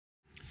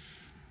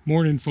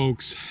Morning,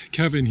 folks.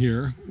 Kevin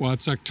here. Well,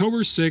 it's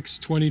October 6,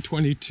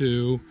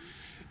 2022,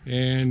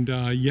 and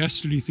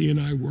yesterday Thea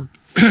and I worked,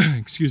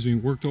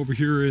 worked over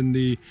here in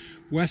the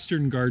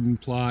western garden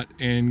plot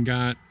and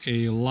got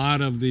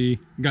all of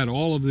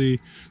the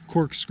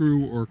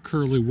corkscrew or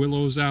curly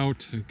willows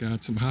out.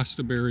 Got some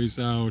hosta berries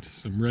out,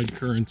 some red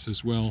currants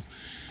as well,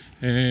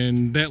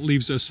 and that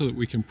leaves us so that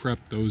we can prep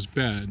those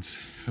beds.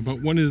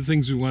 But one of the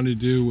things we wanted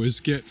to do was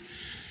get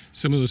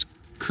some of those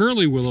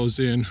curly willows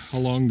in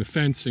along the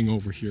fencing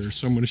over here.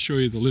 So I'm going to show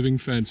you the living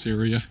fence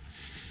area,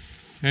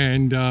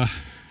 and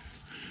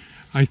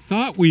I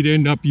thought we'd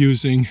end up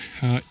using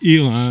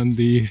Elon,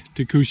 the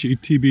Takushi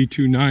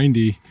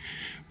TB290,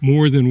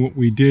 more than what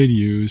we did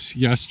use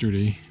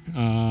yesterday,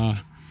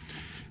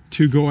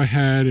 to go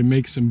ahead and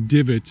make some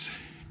divots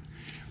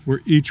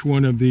where each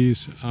one of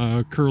these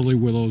curly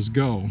willows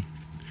go.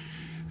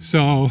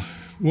 So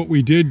what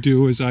we did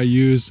do is I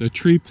used a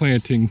tree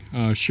planting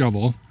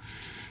shovel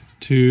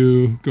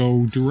to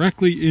go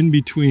directly in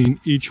between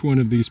each one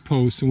of these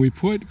posts, and we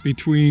put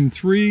between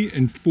 3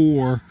 and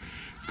 4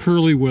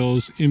 curly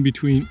willows in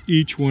between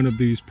each one of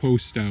these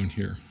posts down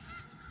here,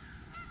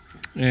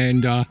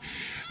 and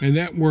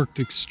that worked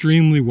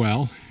extremely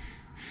well.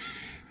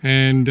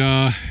 And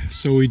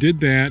so we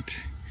did that,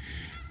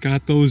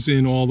 got those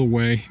in all the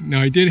way. Now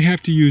I did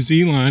have to use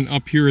Elon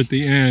up here at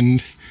the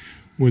end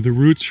where the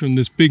roots from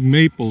this big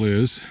maple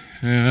is,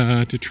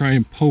 to try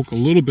and poke a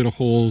little bit of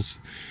holes,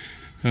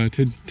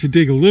 to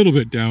dig a little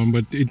bit down,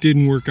 but it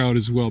didn't work out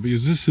as well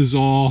because this is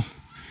all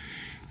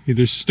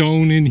either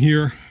stone in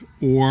here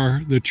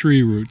or the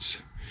tree roots.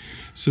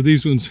 So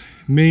these ones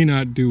may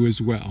not do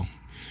as well.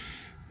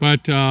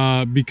 But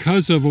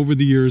because of over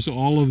the years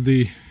all of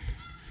the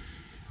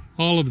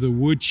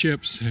wood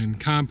chips and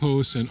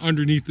compost, and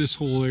underneath this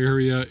whole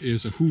area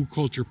is a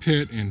hugelkultur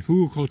pit, and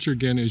hugelkultur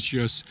again is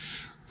just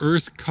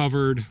earth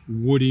covered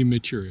woody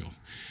material.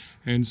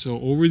 And so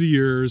over the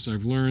years,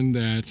 I've learned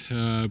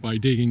that by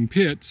digging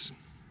pits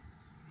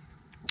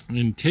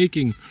and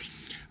taking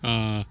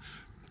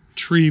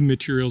tree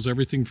materials,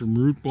 everything from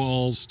root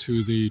balls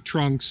to the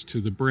trunks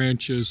to the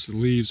branches, the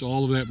leaves,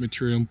 all of that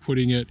material, and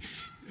putting it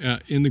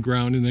in the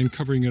ground and then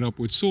covering it up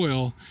with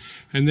soil.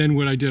 And then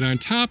what I did on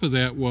top of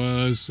that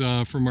was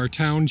from our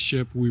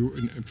township,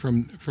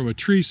 from a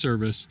tree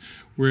service,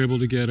 we were able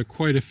to get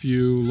quite a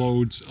few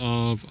loads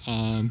of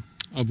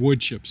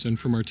wood chips, and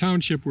from our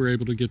township we're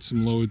able to get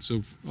some loads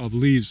of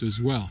leaves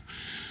as well.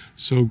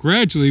 So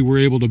gradually we're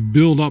able to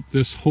build up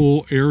this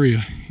whole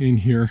area in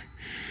here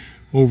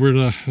over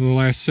the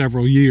last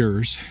several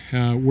years,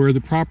 where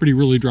the property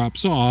really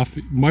drops off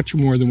much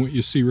more than what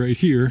you see right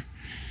here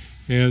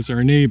as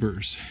our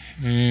neighbors.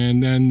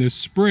 And then this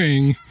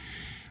spring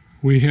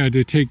we had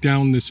to take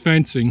down this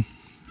fencing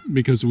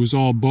because it was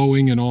all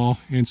bowing and all,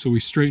 and so we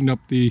straightened up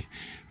the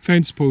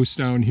fence posts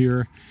down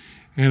here,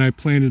 and I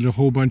planted a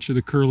whole bunch of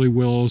the curly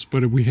willows.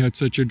 But we had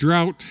such a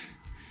drought,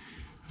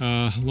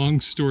 long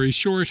story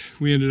short,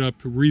 we ended up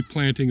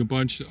replanting a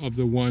bunch of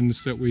the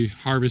ones that we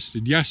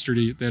harvested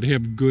yesterday that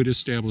have good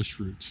established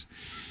roots.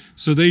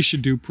 So they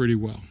should do pretty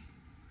well.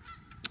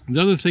 The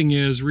other thing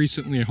is,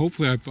 recently,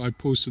 hopefully I've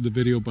posted the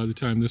video by the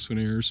time this one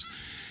airs,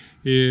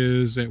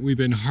 is that we've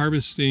been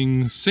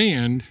harvesting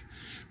sand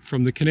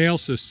from the canal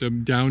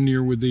system down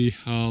near where the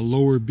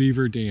lower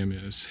beaver dam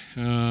is.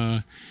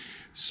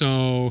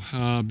 So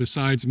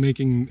besides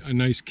making a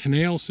nice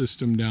canal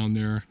system down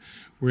there,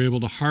 we're able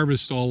to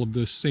harvest all of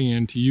this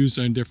sand to use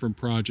on different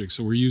projects.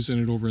 So we're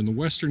using it over in the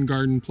western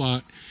garden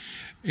plot,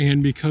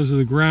 and because of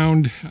the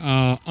ground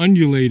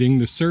undulating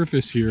the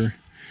surface here,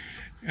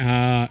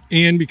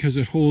 and because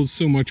it holds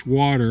so much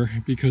water,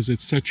 because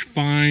it's such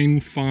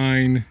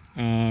fine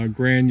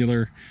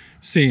granular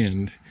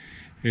sand,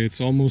 it's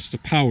almost a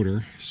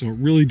powder, so it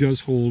really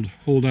does hold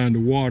on to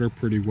water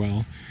pretty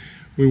well.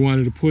 We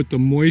wanted to put the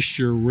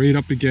moisture right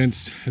up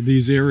against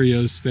these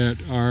areas that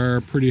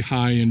are pretty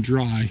high and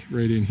dry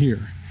right in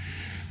here.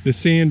 The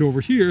sand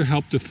over here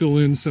helped to fill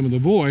in some of the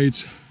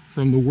voids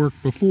from the work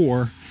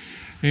before,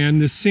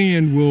 and the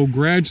sand will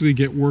gradually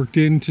get worked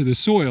into the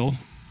soil.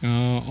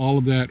 All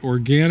of that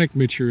organic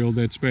material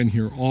that's been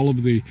here, all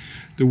of the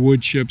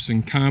wood chips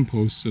and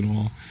composts and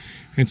all,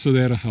 and so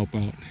that'll help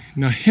out.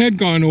 Now I had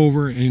gone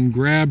over and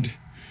grabbed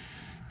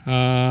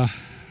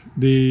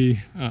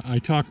I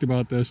talked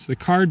about this, the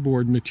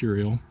cardboard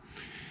material,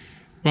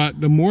 but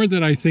the more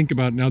that I think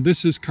about it, now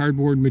this is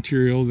cardboard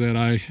material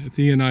that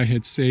Thea and I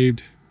had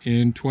saved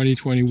in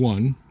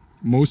 2021.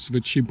 Most of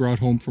it she brought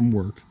home from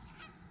work,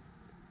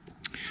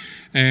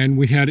 and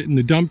we had it in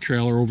the dump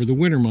trailer over the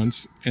winter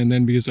months, and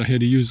then because I had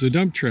to use the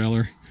dump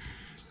trailer,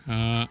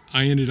 I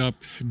ended up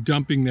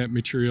dumping that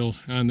material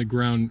on the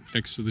ground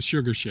next to the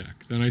sugar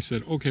shack. Then I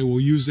said, okay, we'll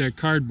use that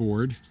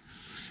cardboard,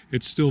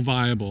 it's still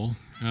viable.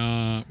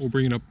 We'll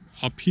bring it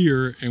up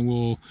here, and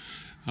we'll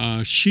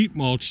sheet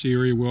mulch the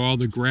area where all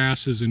the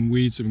grasses and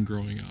weeds have been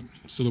growing up,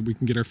 so that we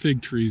can get our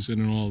fig trees in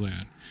and all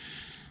that.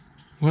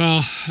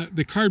 Well,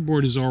 the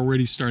cardboard is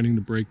already starting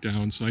to break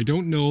down, so I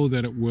don't know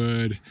that it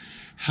would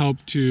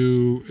help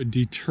to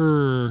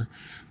deter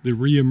the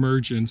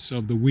reemergence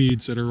of the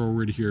weeds that are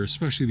already here,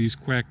 especially these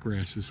quack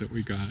grasses that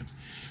we got.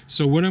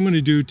 So what I'm going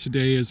to do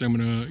today is I'm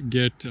going to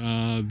get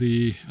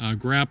the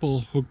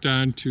grapple hooked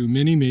on to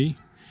Mini-Me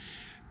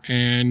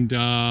and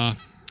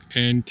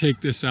take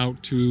this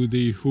out to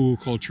the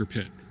hugelkultur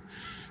pit.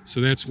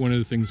 So that's one of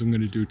the things I'm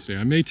going to do today.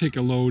 I may take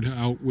a load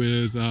out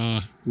with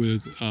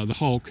the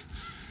Hulk,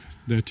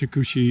 the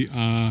Takushi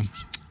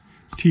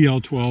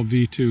TL12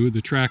 V2,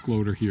 the track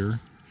loader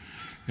here.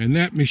 And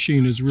that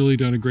machine has really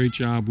done a great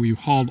job. We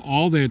hauled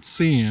all that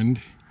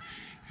sand,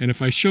 and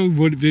if I show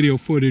video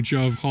footage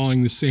of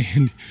hauling the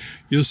sand,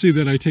 you'll see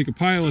that I take a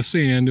pile of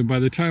sand, and by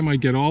the time I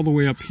get all the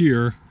way up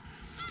here,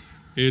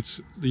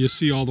 you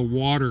see all the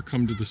water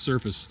come to the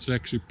surface. It's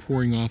actually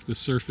pouring off the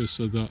surface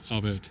of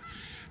it.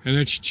 And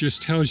that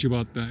just tells you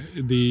about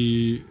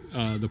the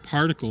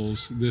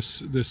particles.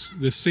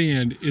 This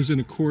sand isn't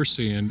a coarse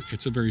sand,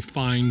 it's a very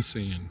fine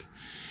sand.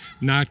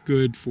 Not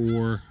good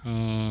for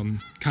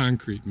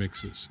concrete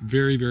mixes.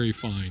 Very, very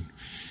fine,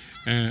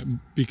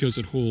 because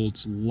it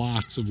holds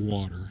lots of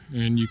water,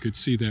 and you could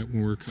see that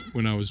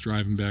when I was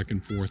driving back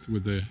and forth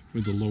with the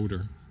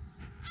loader.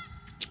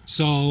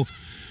 So,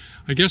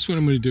 I guess what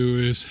I'm going to do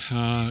is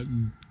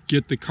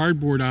get the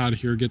cardboard out of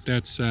here, get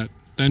that set.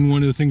 Then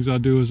one of the things I'll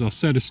do is I'll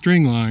set a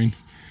string line,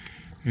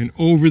 and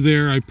over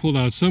there I pulled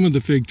out some of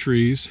the fig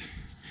trees.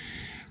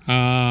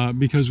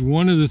 Because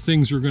one of the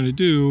things we're going to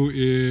do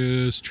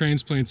is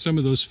transplant some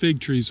of those fig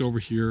trees over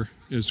here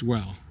as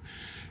well.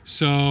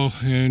 So,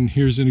 and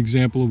here's an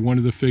example of one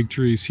of the fig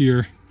trees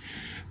here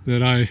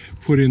that I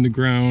put in the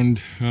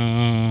ground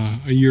a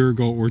year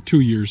ago or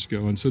 2 years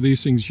ago. And so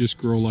these things just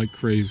grow like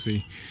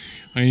crazy.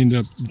 I end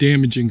up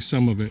damaging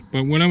some of it.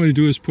 But what I'm going to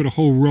do is put a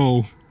whole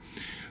row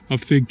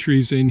of fig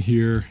trees in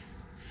here.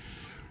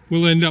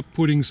 We'll end up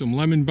putting some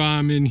lemon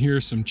balm in here,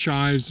 some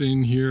chives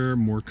in here,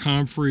 more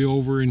comfrey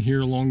over in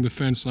here along the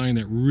fence line.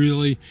 That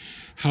really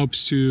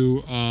helps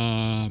to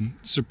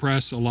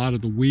suppress a lot of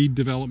the weed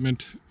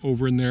development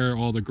over in there,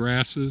 all the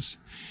grasses.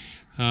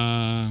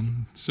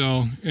 And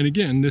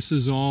again, this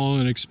is all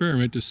an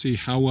experiment to see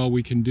how well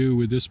we can do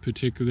with this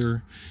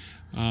particular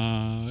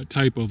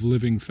type of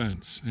living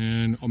fence.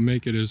 And I'll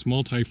make it as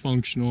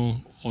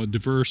multifunctional or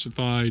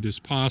diversified as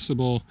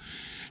possible.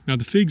 Now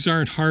the figs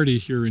aren't hardy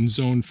here in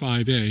zone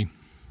 5A,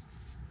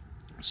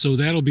 so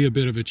that'll be a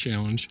bit of a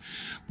challenge.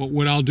 But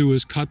what I'll do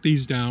is cut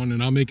these down,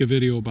 and I'll make a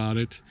video about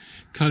it.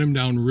 Cut them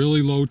down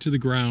really low to the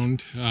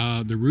ground.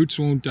 The roots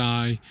won't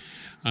die,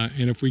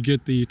 and if we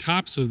get the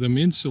tops of them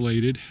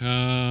insulated,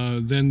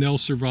 then they'll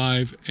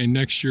survive, and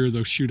next year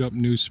they'll shoot up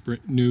new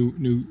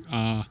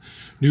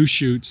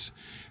shoots.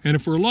 And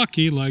if we're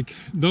lucky, like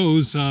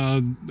those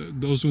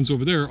ones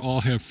over there all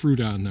have fruit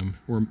on them,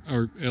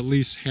 or at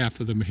least half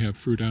of them have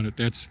fruit on it.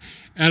 That's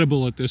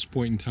edible at this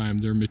point in time.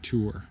 They're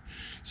mature.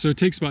 So it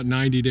takes about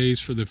 90 days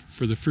for the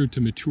fruit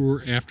to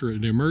mature after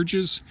it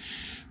emerges.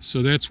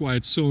 So that's why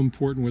it's so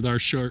important with our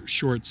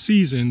short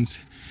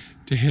seasons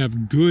to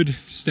have good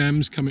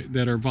stems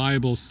that are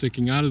viable,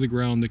 sticking out of the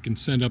ground, that can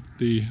send up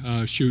the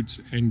shoots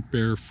and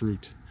bear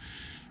fruit.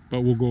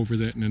 But we'll go over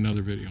that in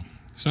another video.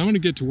 So I'm going to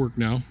get to work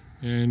now.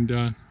 And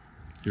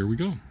here we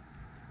go.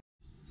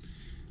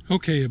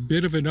 Okay, a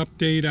bit of an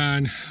update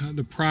on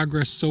the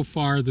progress so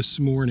far this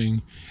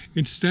morning.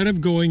 Instead of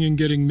going and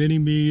getting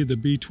Mini-Me, the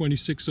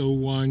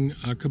B2601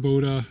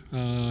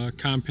 Kubota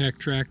compact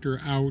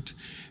tractor out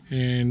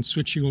and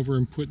switching over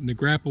and putting the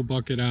grapple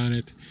bucket on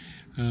it,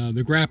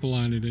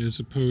 as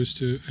opposed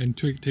to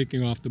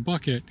taking off the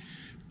bucket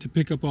to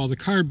pick up all the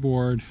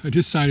cardboard, I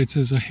decided,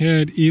 since I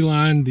had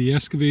Elon, the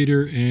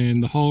excavator,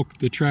 and the Hulk,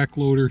 the track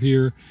loader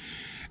here,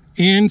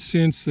 and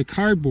since the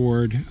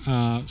cardboard,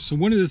 so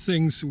one of the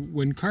things,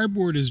 when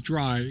cardboard is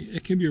dry,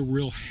 it can be a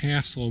real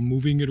hassle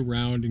moving it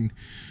around and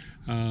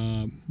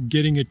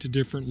getting it to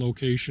different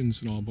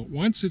locations and all. But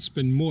once it's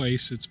been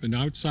moist, it's been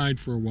outside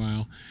for a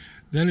while,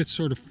 then it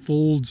sort of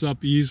folds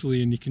up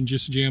easily, and you can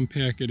just jam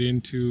pack it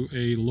into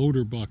a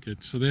loader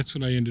bucket. So that's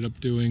what I ended up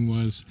doing,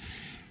 was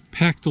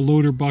pack the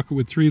loader bucket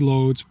with 3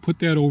 loads, put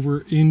that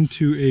over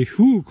into a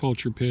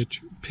hugelkultur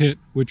pit,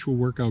 which will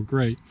work out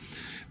great.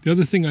 The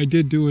other thing I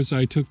did do is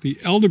I took the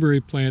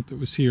elderberry plant that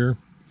was here,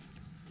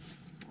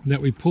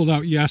 that we pulled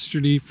out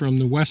yesterday from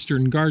the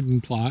western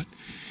garden plot,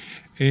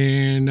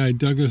 and I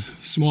dug a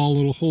small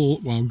little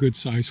hole, well, good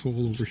size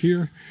hole over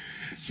here,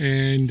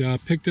 and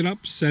picked it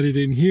up, set it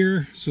in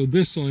here, so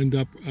this will end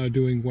up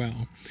doing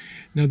well.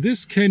 Now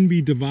this can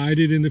be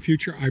divided in the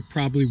future. I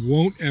probably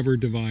won't ever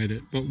divide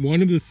it, but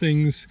one of the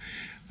things,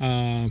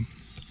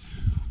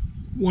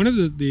 one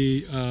of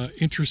the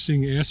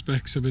interesting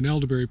aspects of an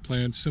elderberry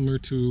plant, similar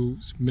to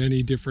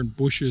many different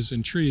bushes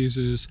and trees,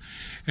 is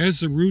as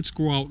the roots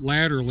grow out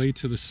laterally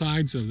to the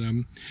sides of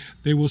them,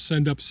 they will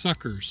send up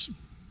suckers,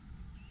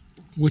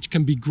 which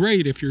can be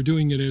great if you're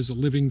doing it as a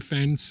living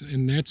fence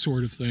and that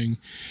sort of thing,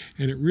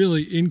 and it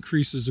really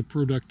increases the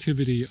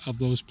productivity of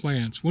those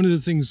plants. One of the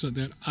things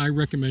that I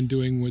recommend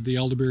doing with the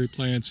elderberry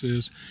plants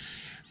is,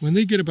 when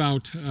they get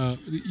about,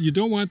 you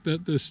don't want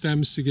the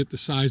stems to get the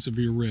size of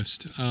your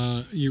wrist.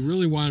 You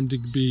really want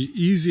them to be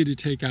easy to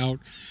take out,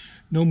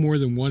 no more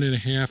than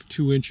 1.5 to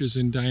 2 inches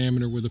in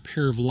diameter with a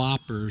pair of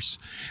loppers,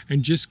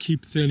 and just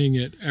keep thinning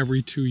it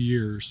every 2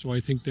 years. So I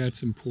think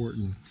that's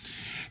important.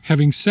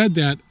 Having said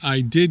that,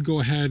 I did go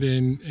ahead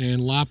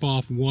and lop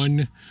off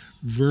one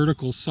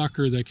vertical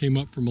sucker that came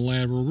up from a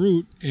lateral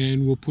root,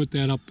 and we'll put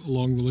that up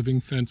along the living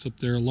fence up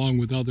there along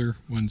with other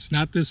ones.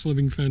 Not this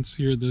living fence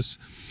here, this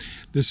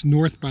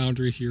north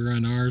boundary here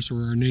on ours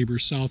or our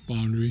neighbor's south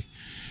boundary,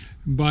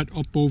 but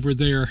up over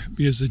there,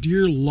 because the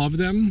deer love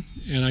them,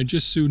 and I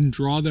just soon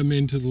draw them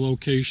into the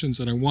locations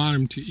that I want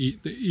them to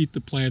eat. They eat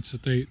the plants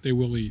that they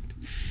will eat.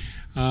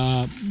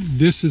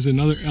 This is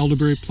another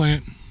elderberry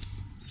plant.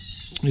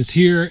 Is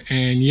here,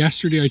 and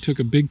yesterday I took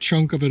a big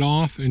chunk of it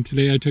off, and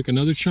today I took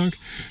another chunk.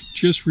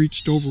 Just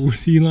reached over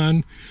with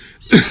Elon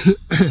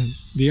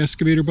the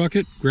excavator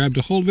bucket, grabbed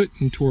a hold of it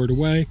and tore it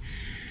away.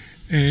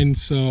 And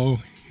so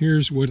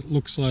here's what it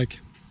looks like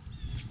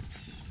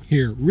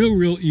here.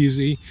 Real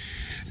easy,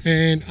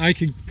 and I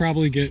could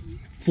probably get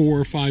 4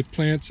 or 5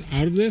 plants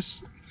out of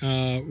this,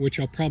 which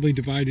I'll probably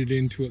divide it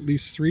into at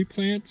least 3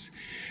 plants,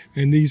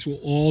 and these will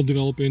all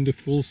develop into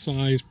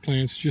full-size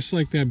plants just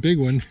like that big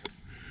one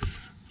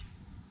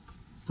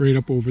right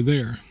up over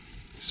there.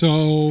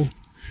 So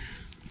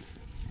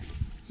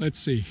let's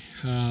see,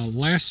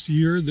 last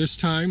year this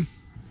time,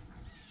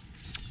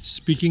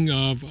 speaking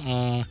of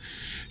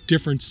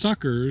different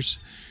suckers,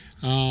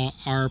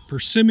 our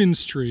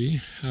persimmons tree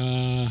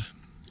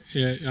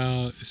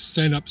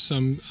sent up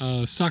some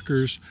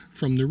suckers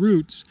from the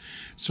roots.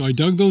 So I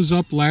dug those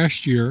up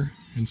last year,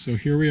 and so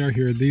here we are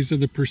here. These are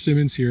the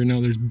persimmons here. Now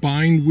there's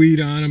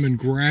bindweed on them and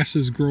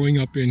grasses growing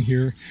up in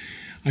here.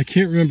 I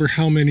can't remember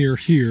how many are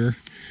here,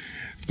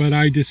 but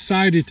I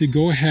decided to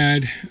go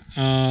ahead,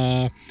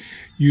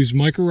 use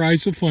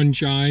mycorrhizal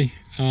fungi,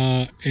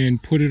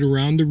 and put it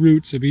around the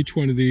roots of each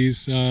one of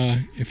these.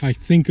 If I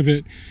think of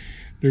it,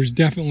 there's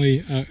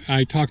definitely,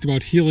 I talked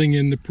about healing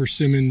in the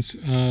persimmons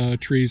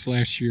trees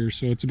last year,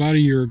 so it's about a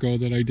year ago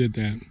that I did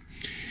that.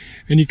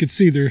 And you can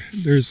see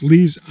there's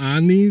leaves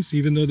on these,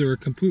 even though they were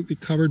completely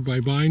covered by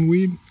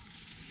bindweed.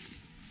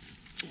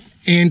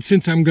 And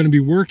since I'm going to be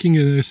working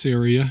in this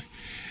area,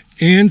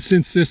 and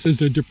since this is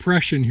a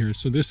depression here,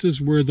 so this is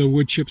where the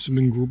wood chips have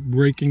been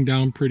breaking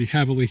down pretty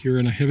heavily here,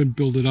 and I haven't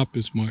built it up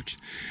as much.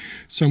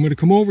 So I'm going to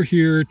come over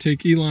here,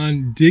 take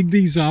Elon, dig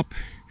these up,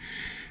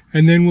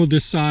 and then we'll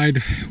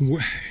decide,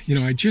 you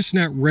know, I'm just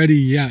not ready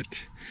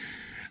yet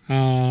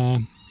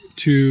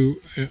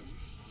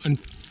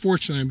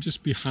unfortunately, I'm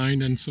just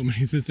behind on so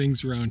many of the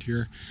things around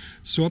here.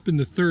 So up in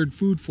the third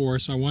food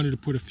forest, I wanted to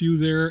put a few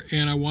there,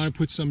 and I want to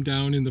put some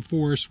down in the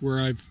forest where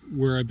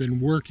I've been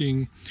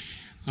working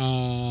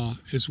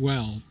as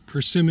well.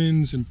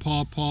 Persimmons and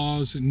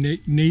pawpaws and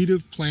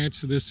native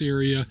plants of this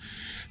area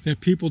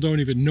that people don't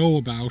even know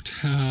about,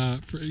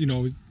 for, you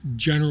know,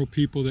 general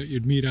people that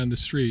you'd meet on the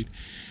street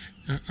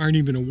aren't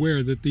even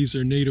aware that these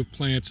are native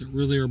plants that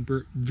really are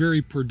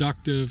very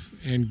productive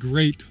and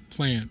great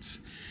plants.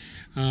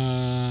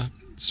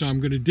 So I'm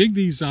going to dig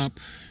these up,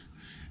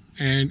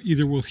 and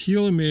either we'll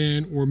heal them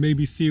in, or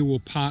maybe Thea will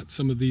pot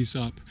some of these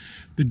up.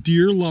 The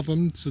deer love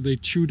them, so they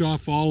chewed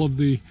off all of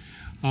the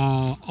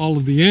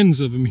ends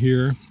of them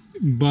here,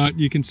 but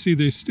you can see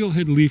they still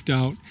had leafed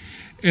out,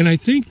 and I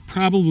think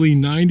probably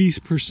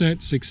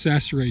 90%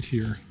 success rate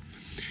here.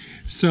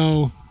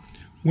 So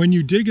when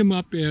you dig them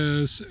up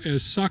as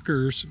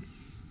suckers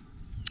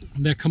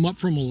that come up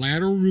from a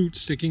lateral root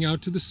sticking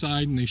out to the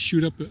side, and they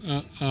shoot up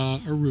a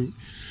root,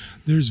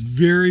 there's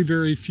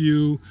very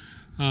few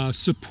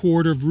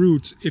supportive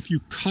roots. If you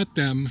cut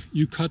them,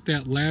 you cut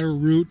that lateral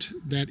root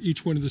that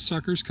each one of the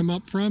suckers come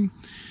up from.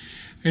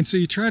 And so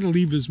you try to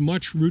leave as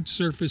much root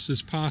surface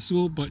as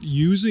possible, but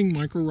using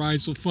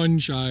mycorrhizal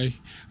fungi,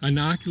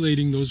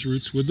 inoculating those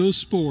roots with those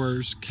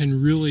spores,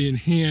 can really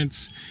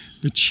enhance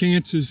the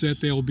chances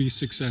that they'll be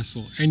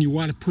successful. And you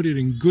want to put it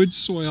in good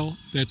soil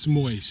that's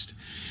moist.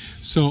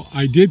 So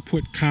I did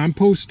put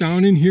compost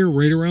down in here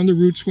right around the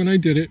roots when I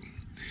did it.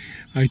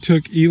 I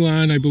took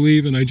Elon, I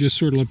believe, and I just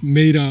sort of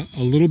made a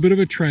little bit of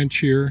a trench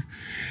here.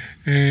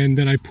 And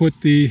then I put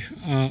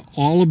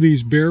all of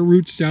these bare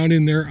roots down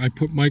in there. I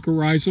put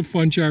mycorrhizal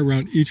fungi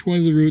around each one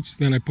of the roots.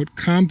 Then I put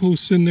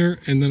compost in there,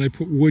 and then I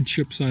put wood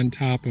chips on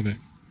top of it.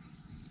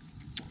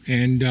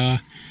 And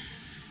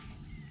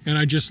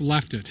I just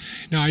left it.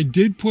 Now I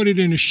did put it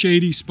in a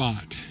shady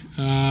spot.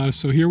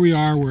 So here we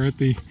are. We're at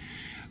the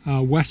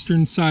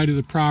western side of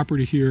the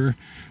property here.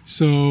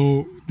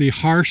 So the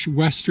harsh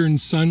western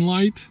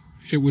sunlight,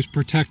 it was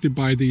protected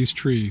by these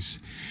trees.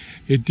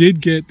 It did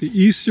get the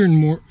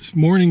eastern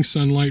morning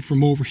sunlight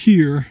from over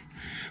here,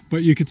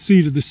 but you could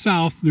see to the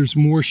south there's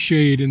more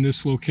shade in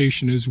this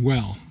location as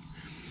well.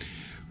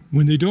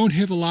 When they don't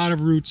have a lot of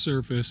root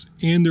surface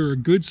and they're a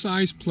good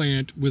sized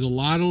plant with a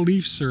lot of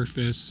leaf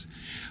surface,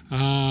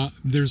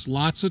 there's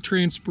lots of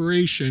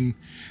transpiration,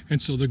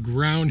 and so the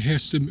ground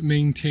has to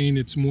maintain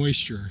its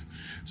moisture.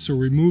 So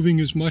removing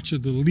as much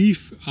of the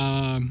leaf,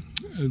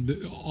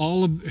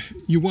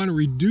 you want to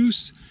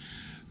reduce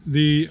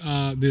the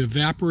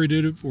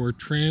evaporative or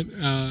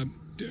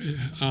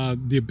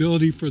the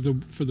ability for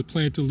the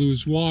plant to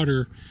lose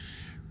water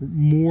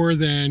more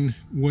than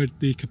what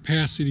the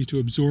capacity to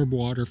absorb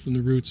water from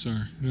the roots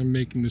are. And I'm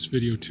making this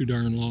video too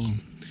darn long.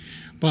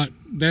 But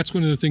that's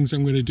one of the things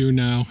I'm going to do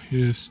now,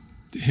 is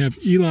to have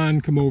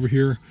Elon come over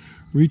here,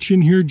 reach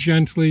in here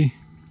gently,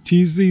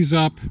 tease these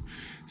up,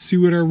 see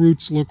what our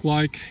roots look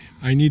like.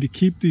 I need to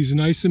keep these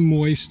nice and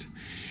moist.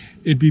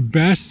 It'd be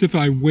best if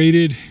I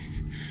waited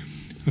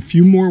a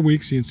few more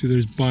weeks. You can see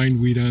there's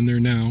bindweed on there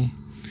now.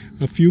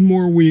 A few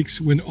more weeks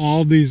when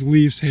all these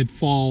leaves had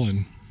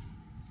fallen.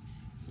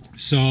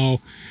 So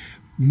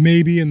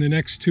maybe in the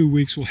next 2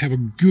 weeks we'll have a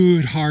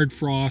good hard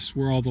frost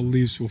where all the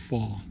leaves will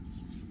fall.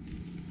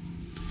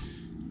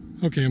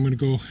 Okay, I'm going to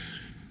go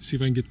see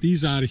if I can get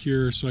these out of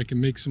here so I can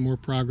make some more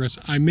progress.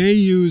 I may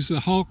use the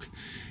Hulk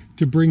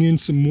to bring in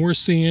some more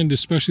sand,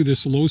 especially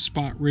this low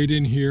spot right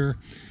in here,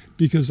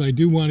 because I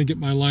do want to get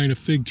my line of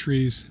fig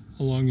trees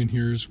along in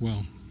here as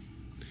well.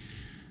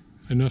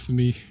 Enough of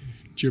me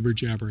jibber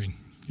jabbering.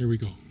 Here we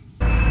go.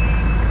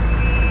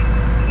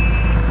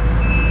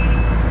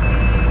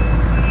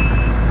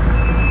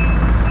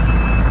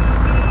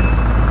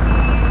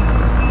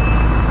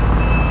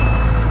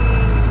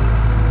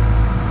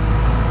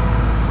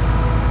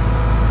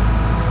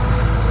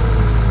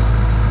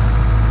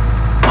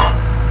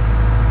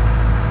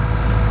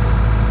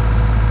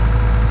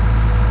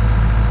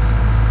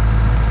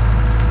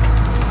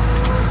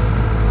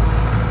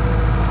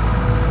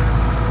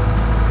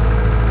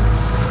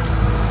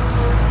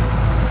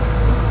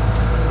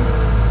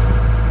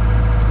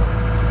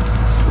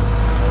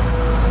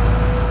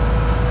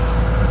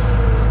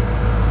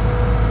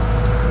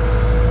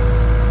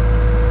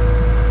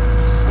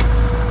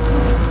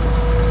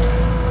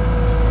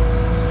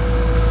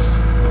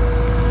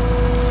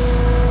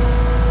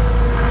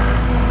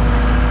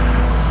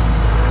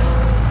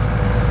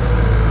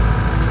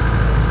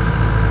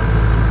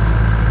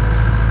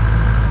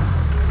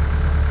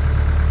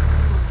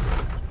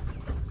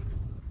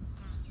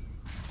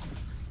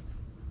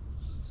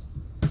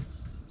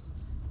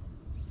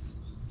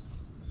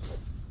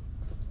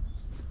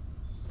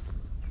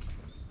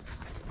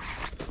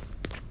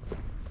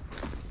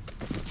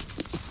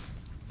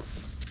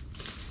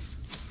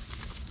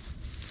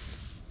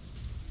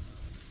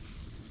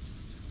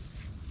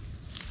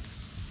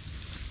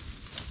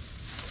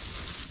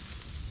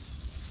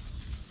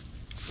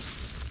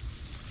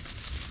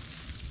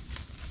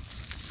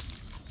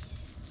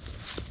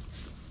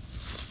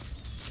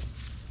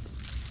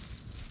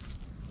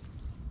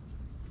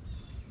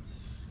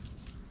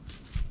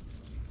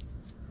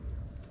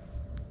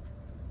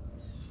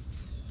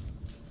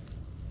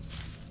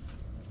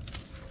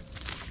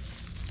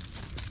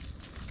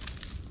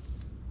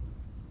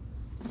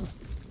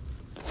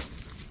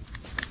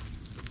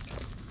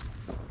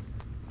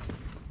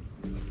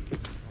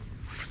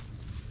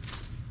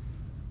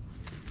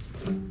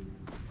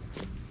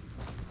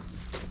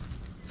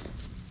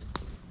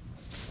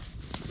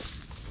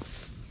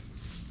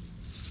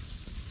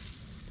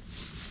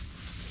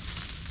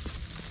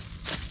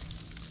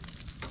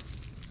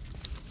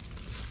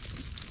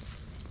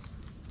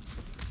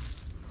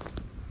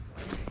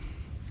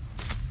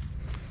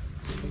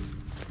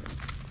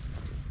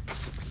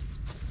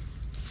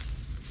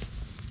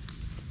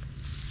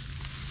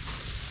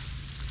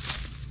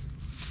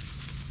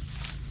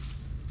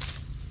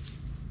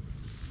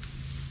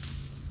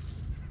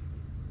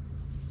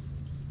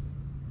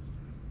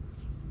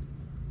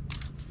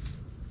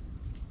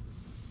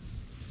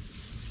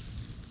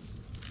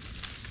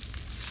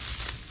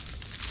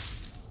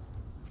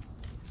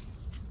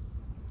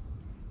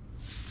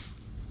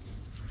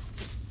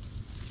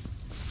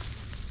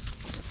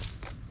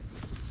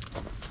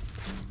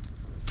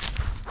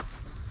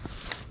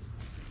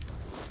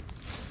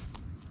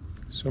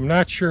 So I'm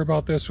not sure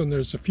about this one.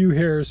 There's a few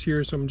hairs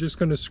here, so I'm just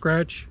going to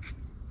scratch.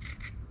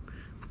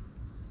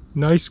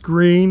 Nice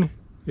green.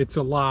 It's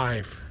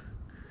alive.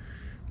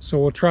 So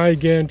we'll try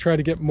again, try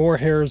to get more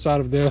hairs out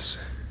of this.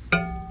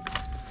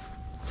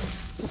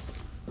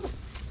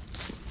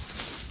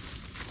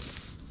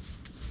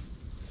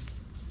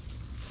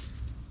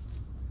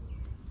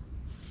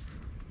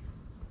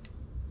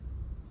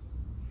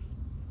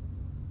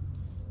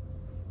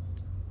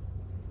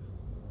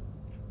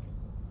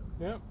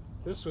 Yep,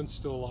 this one's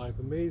still alive.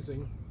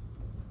 Amazing.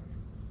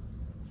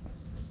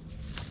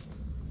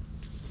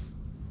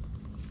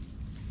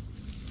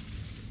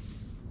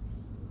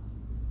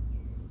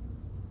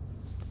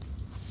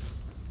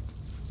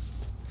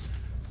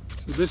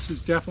 So this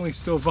is definitely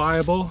still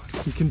viable.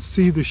 You can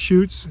see the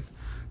shoots,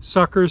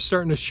 suckers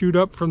starting to shoot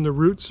up from the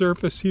root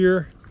surface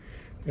here.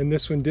 And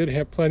this one did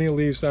have plenty of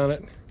leaves on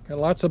it. Got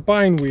lots of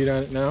bindweed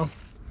on it now.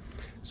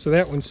 So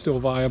that one's still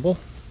viable.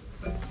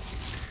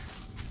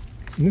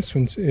 And this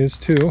one is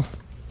too.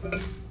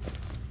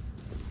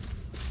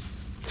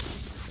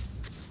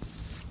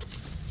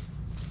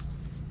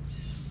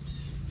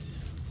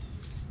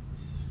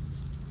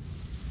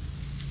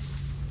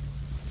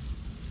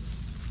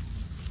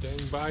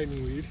 Dang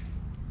bindweed.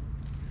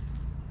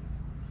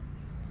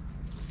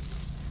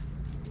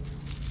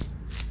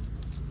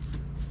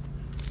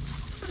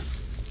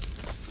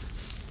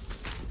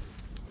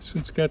 This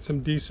one's got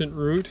some decent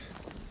root.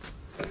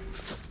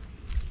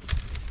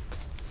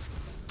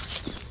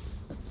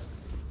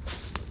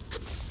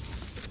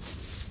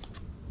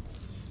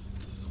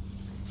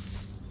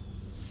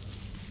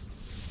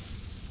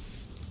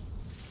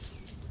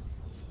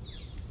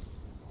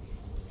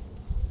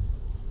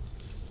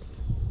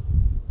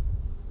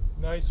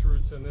 Nice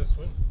roots in this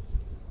one.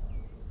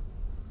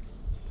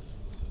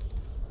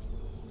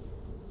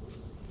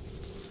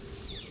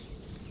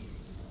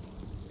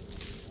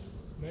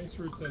 Nice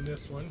roots on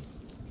this one.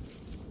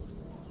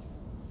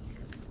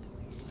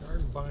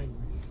 Garden bindweed.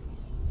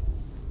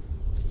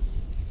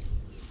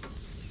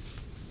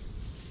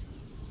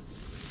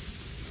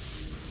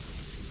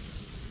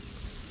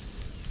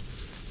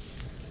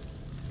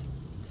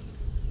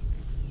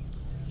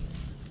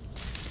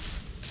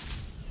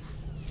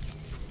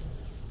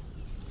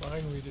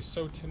 Bindweed is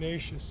so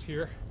tenacious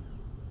here.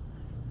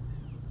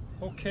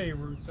 Okay,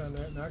 roots on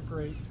that, not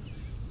great.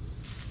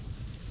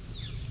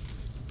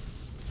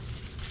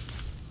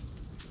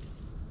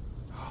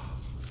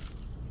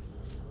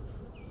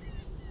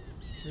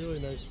 Really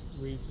nice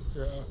roots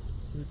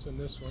in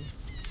this one.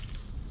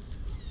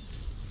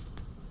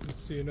 Let's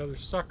see another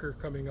sucker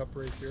coming up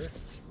right here.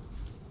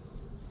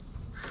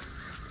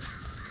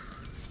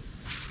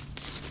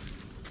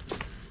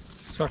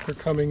 Sucker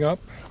coming up.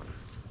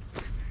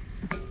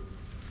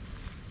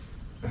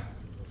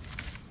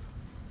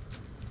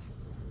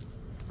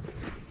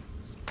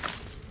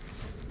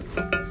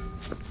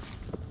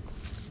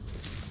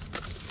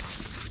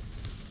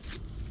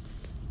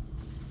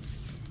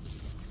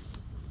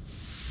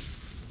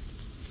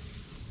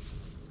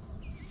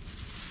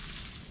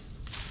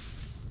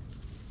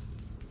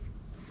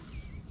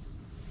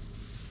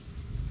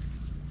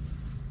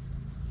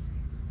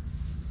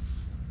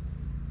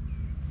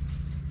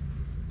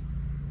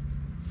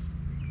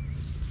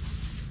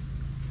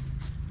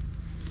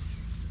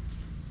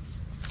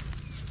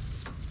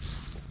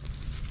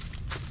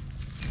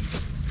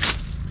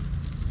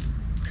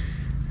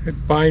 That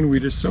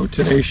bindweed is so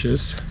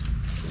tenacious.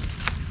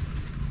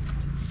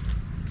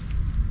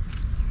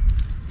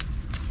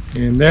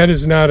 And that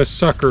is not a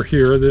sucker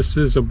here. This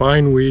is a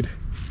bindweed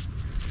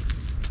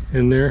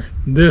in there.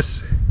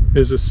 This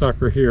is a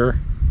sucker here.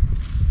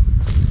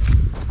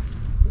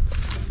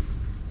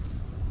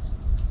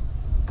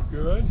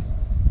 Good.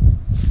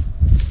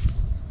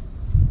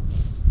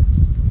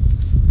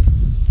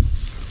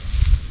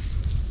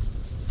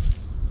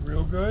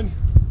 Real good.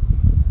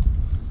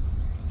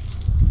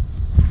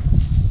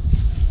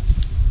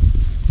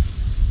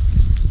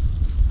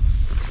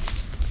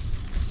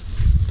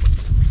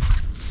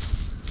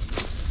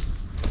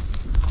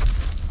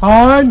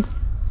 Han?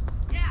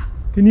 Yeah.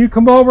 Can you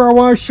come over? I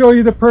want to show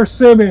you the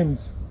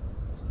persimmons.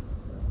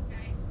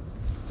 Okay.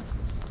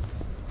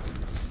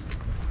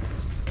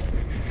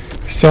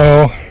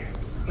 So,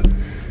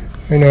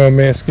 I know I'm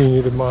asking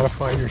you to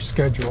modify your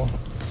schedule.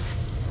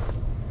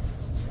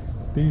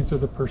 These are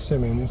the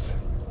persimmons.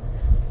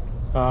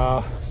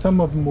 Some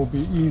of them will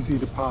be easy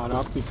to pot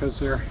up because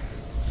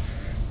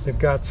they've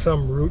got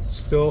some roots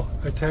still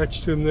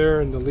attached to them there,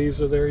 and the leaves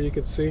are there, you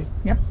can see.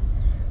 Yep.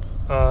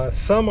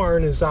 Some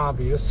aren't as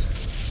obvious,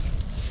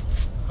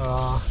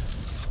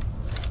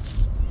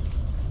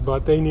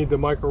 but they need the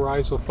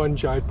mycorrhizal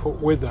fungi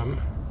put with them.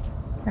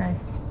 Okay.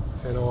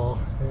 And all,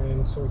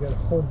 and so we got a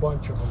whole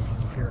bunch of them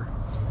here.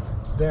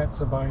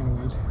 That's a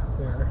bindweed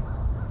there.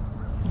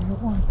 You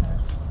don't want that.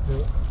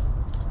 Yep.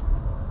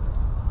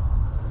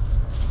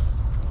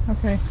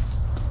 Okay.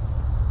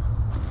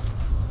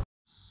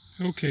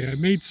 Okay, I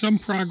made some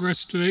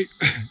progress today.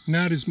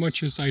 Not as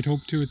much as I'd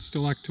hoped to. It's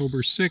still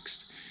October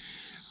 6th.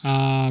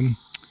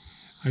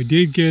 I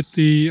did get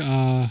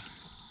the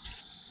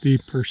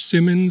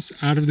persimmons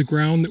out of the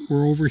ground that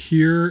were over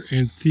here,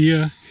 and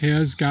Thea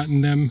has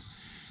gotten them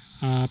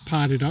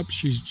potted up.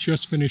 She's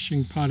just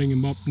finishing potting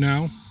them up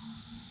now,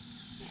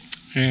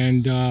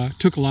 and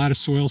took a lot of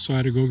soil, so I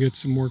had to go get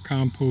some more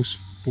compost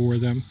for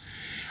them.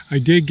 I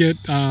did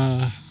get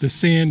the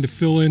sand to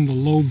fill in the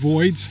low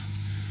voids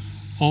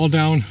all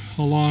down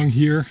along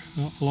here,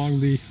 along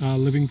the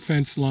living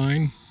fence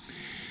line,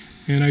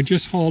 and I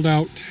just hauled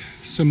out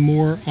some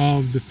more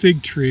of the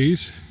fig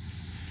trees.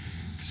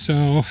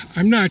 So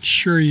I'm not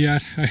sure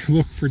yet. I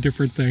look for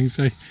different things.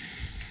 I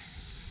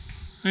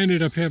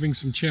ended up having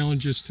some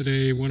challenges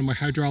today. One of my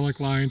hydraulic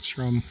lines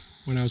from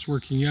when I was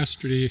working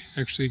yesterday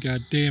actually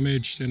got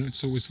damaged, and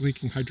so it was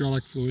leaking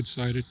hydraulic fluid,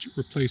 so I had to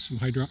replace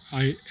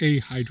a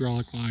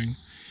hydraulic line.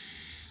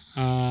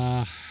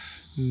 And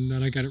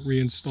then I got it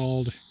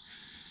reinstalled,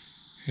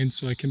 and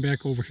so I came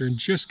back over here and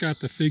just got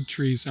the fig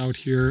trees out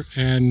here,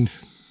 and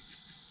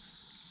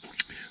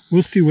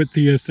we'll see what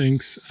Thea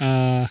thinks,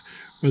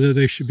 whether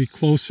they should be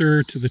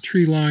closer to the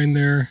tree line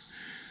there.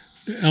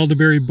 The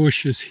elderberry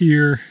bush is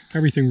here.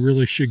 Everything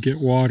really should get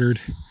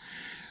watered.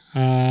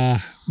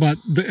 But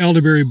the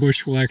elderberry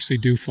bush will actually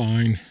do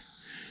fine.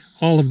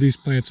 All of these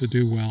plants will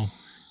do well.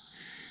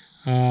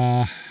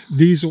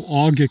 These will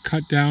all get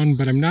cut down,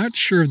 but I'm not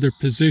sure of their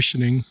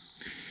positioning.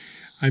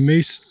 I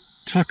may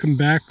tuck them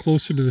back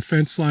closer to the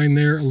fence line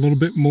there a little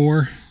bit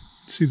more,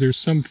 See, there's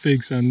some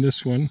figs on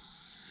this one.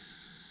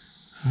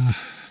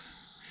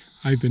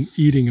 I've been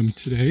eating them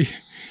today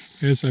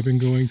as I've been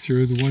going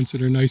through the ones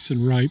that are nice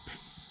and ripe.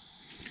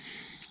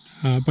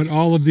 But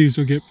all of these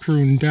will get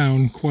pruned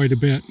down quite a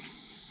bit.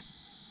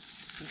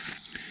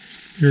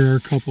 Here are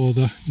a couple of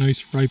the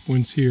nice ripe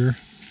ones here.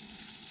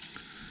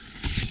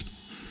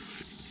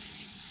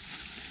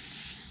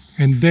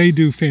 And they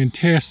do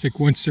fantastic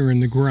once they're in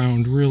the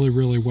ground, really,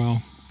 really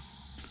well.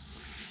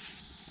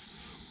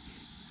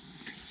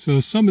 So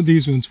some of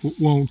these ones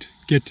won't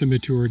get to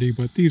maturity,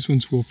 but these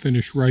ones will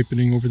finish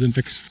ripening over the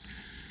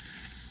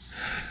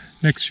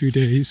next few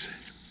days.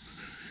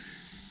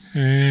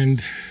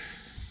 And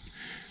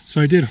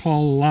so I did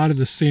haul a lot of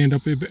the sand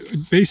up.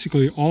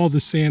 Basically all the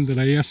sand that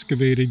I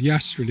excavated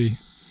yesterday,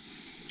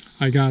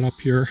 I got up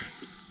here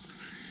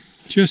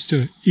just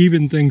to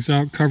even things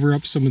out, cover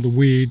up some of the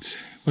weeds.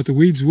 But the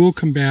weeds will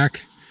come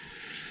back,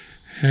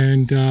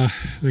 and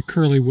the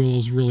curly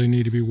willows really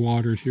need to be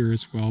watered here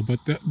as well,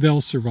 but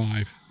they'll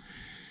survive.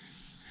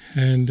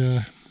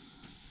 And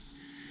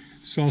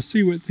so I'll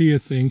see what Thea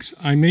thinks.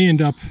 I may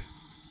end up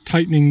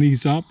tightening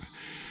these up,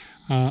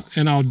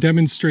 and I'll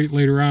demonstrate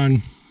later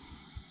on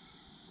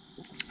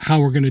how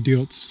we're going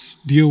to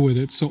deal with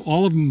it. So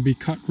all of them will be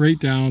cut right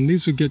down.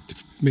 These will get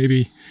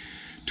maybe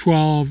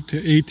 12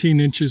 to 18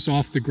 inches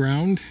off the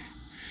ground.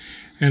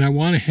 And I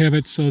want to have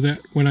it so that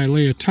when I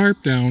lay a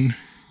tarp down,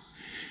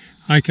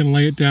 I can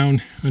lay it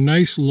down a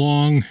nice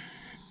long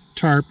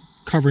tarp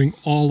covering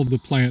all of the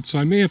plants. So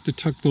I may have to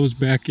tuck those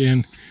back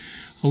in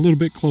a little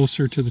bit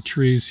closer to the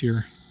trees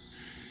here.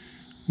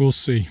 We'll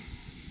see.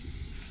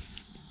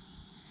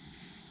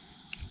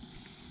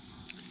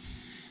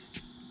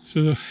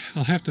 So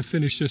I'll have to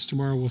finish this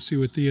tomorrow. We'll see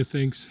what Thea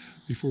thinks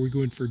before we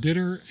go in for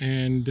dinner.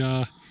 And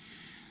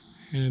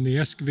the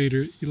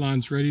excavator,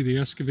 Elon's ready, the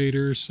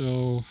excavator,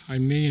 so I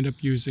may end up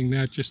using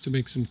that just to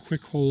make some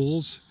quick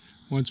holes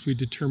once we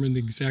determine the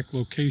exact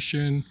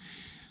location.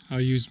 I'll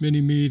use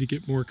mini-me to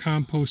get more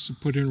compost to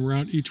put in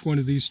around each one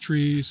of these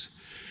trees.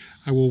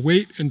 I will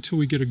wait until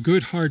we get a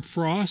good hard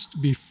frost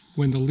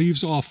when the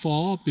leaves all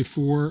fall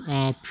before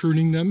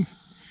pruning them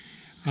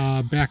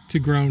back to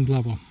ground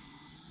level.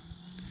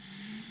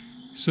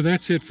 So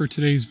that's it for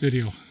today's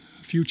video.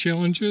 A few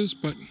challenges,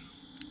 but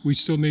we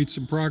still made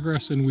some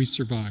progress and we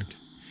survived.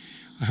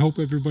 I hope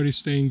everybody's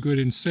staying good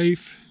and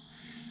safe.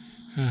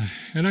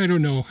 And I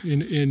don't know,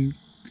 in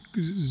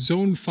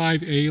zone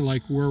 5A,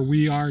 like where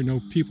we are, I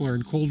know people are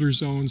in colder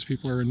zones,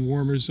 people are in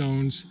warmer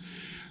zones.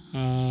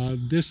 We've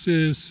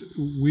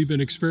been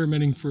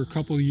experimenting for a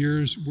couple of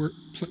years. We're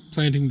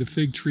planting the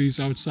fig trees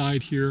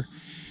outside here.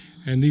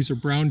 And these are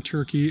brown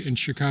turkey and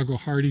Chicago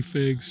hardy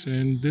figs.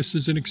 And this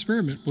is an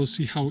experiment. We'll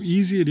see how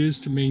easy it is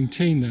to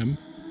maintain them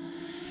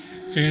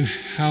and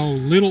how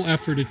little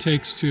effort it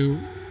takes to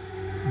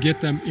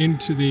get them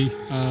into the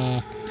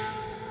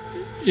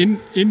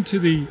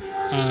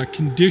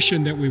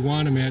condition that we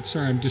want them at.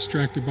 Sorry, I'm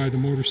distracted by the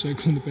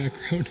motorcycle in the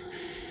background.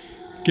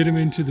 Get them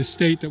into the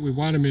state that we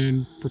want them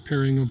in,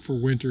 preparing them for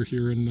winter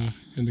here in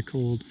the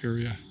cold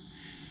area.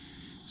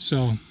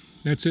 So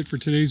that's it for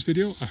today's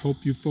video. I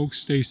hope you folks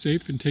stay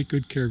safe and take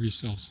good care of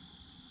yourselves.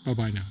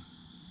 Bye-bye now.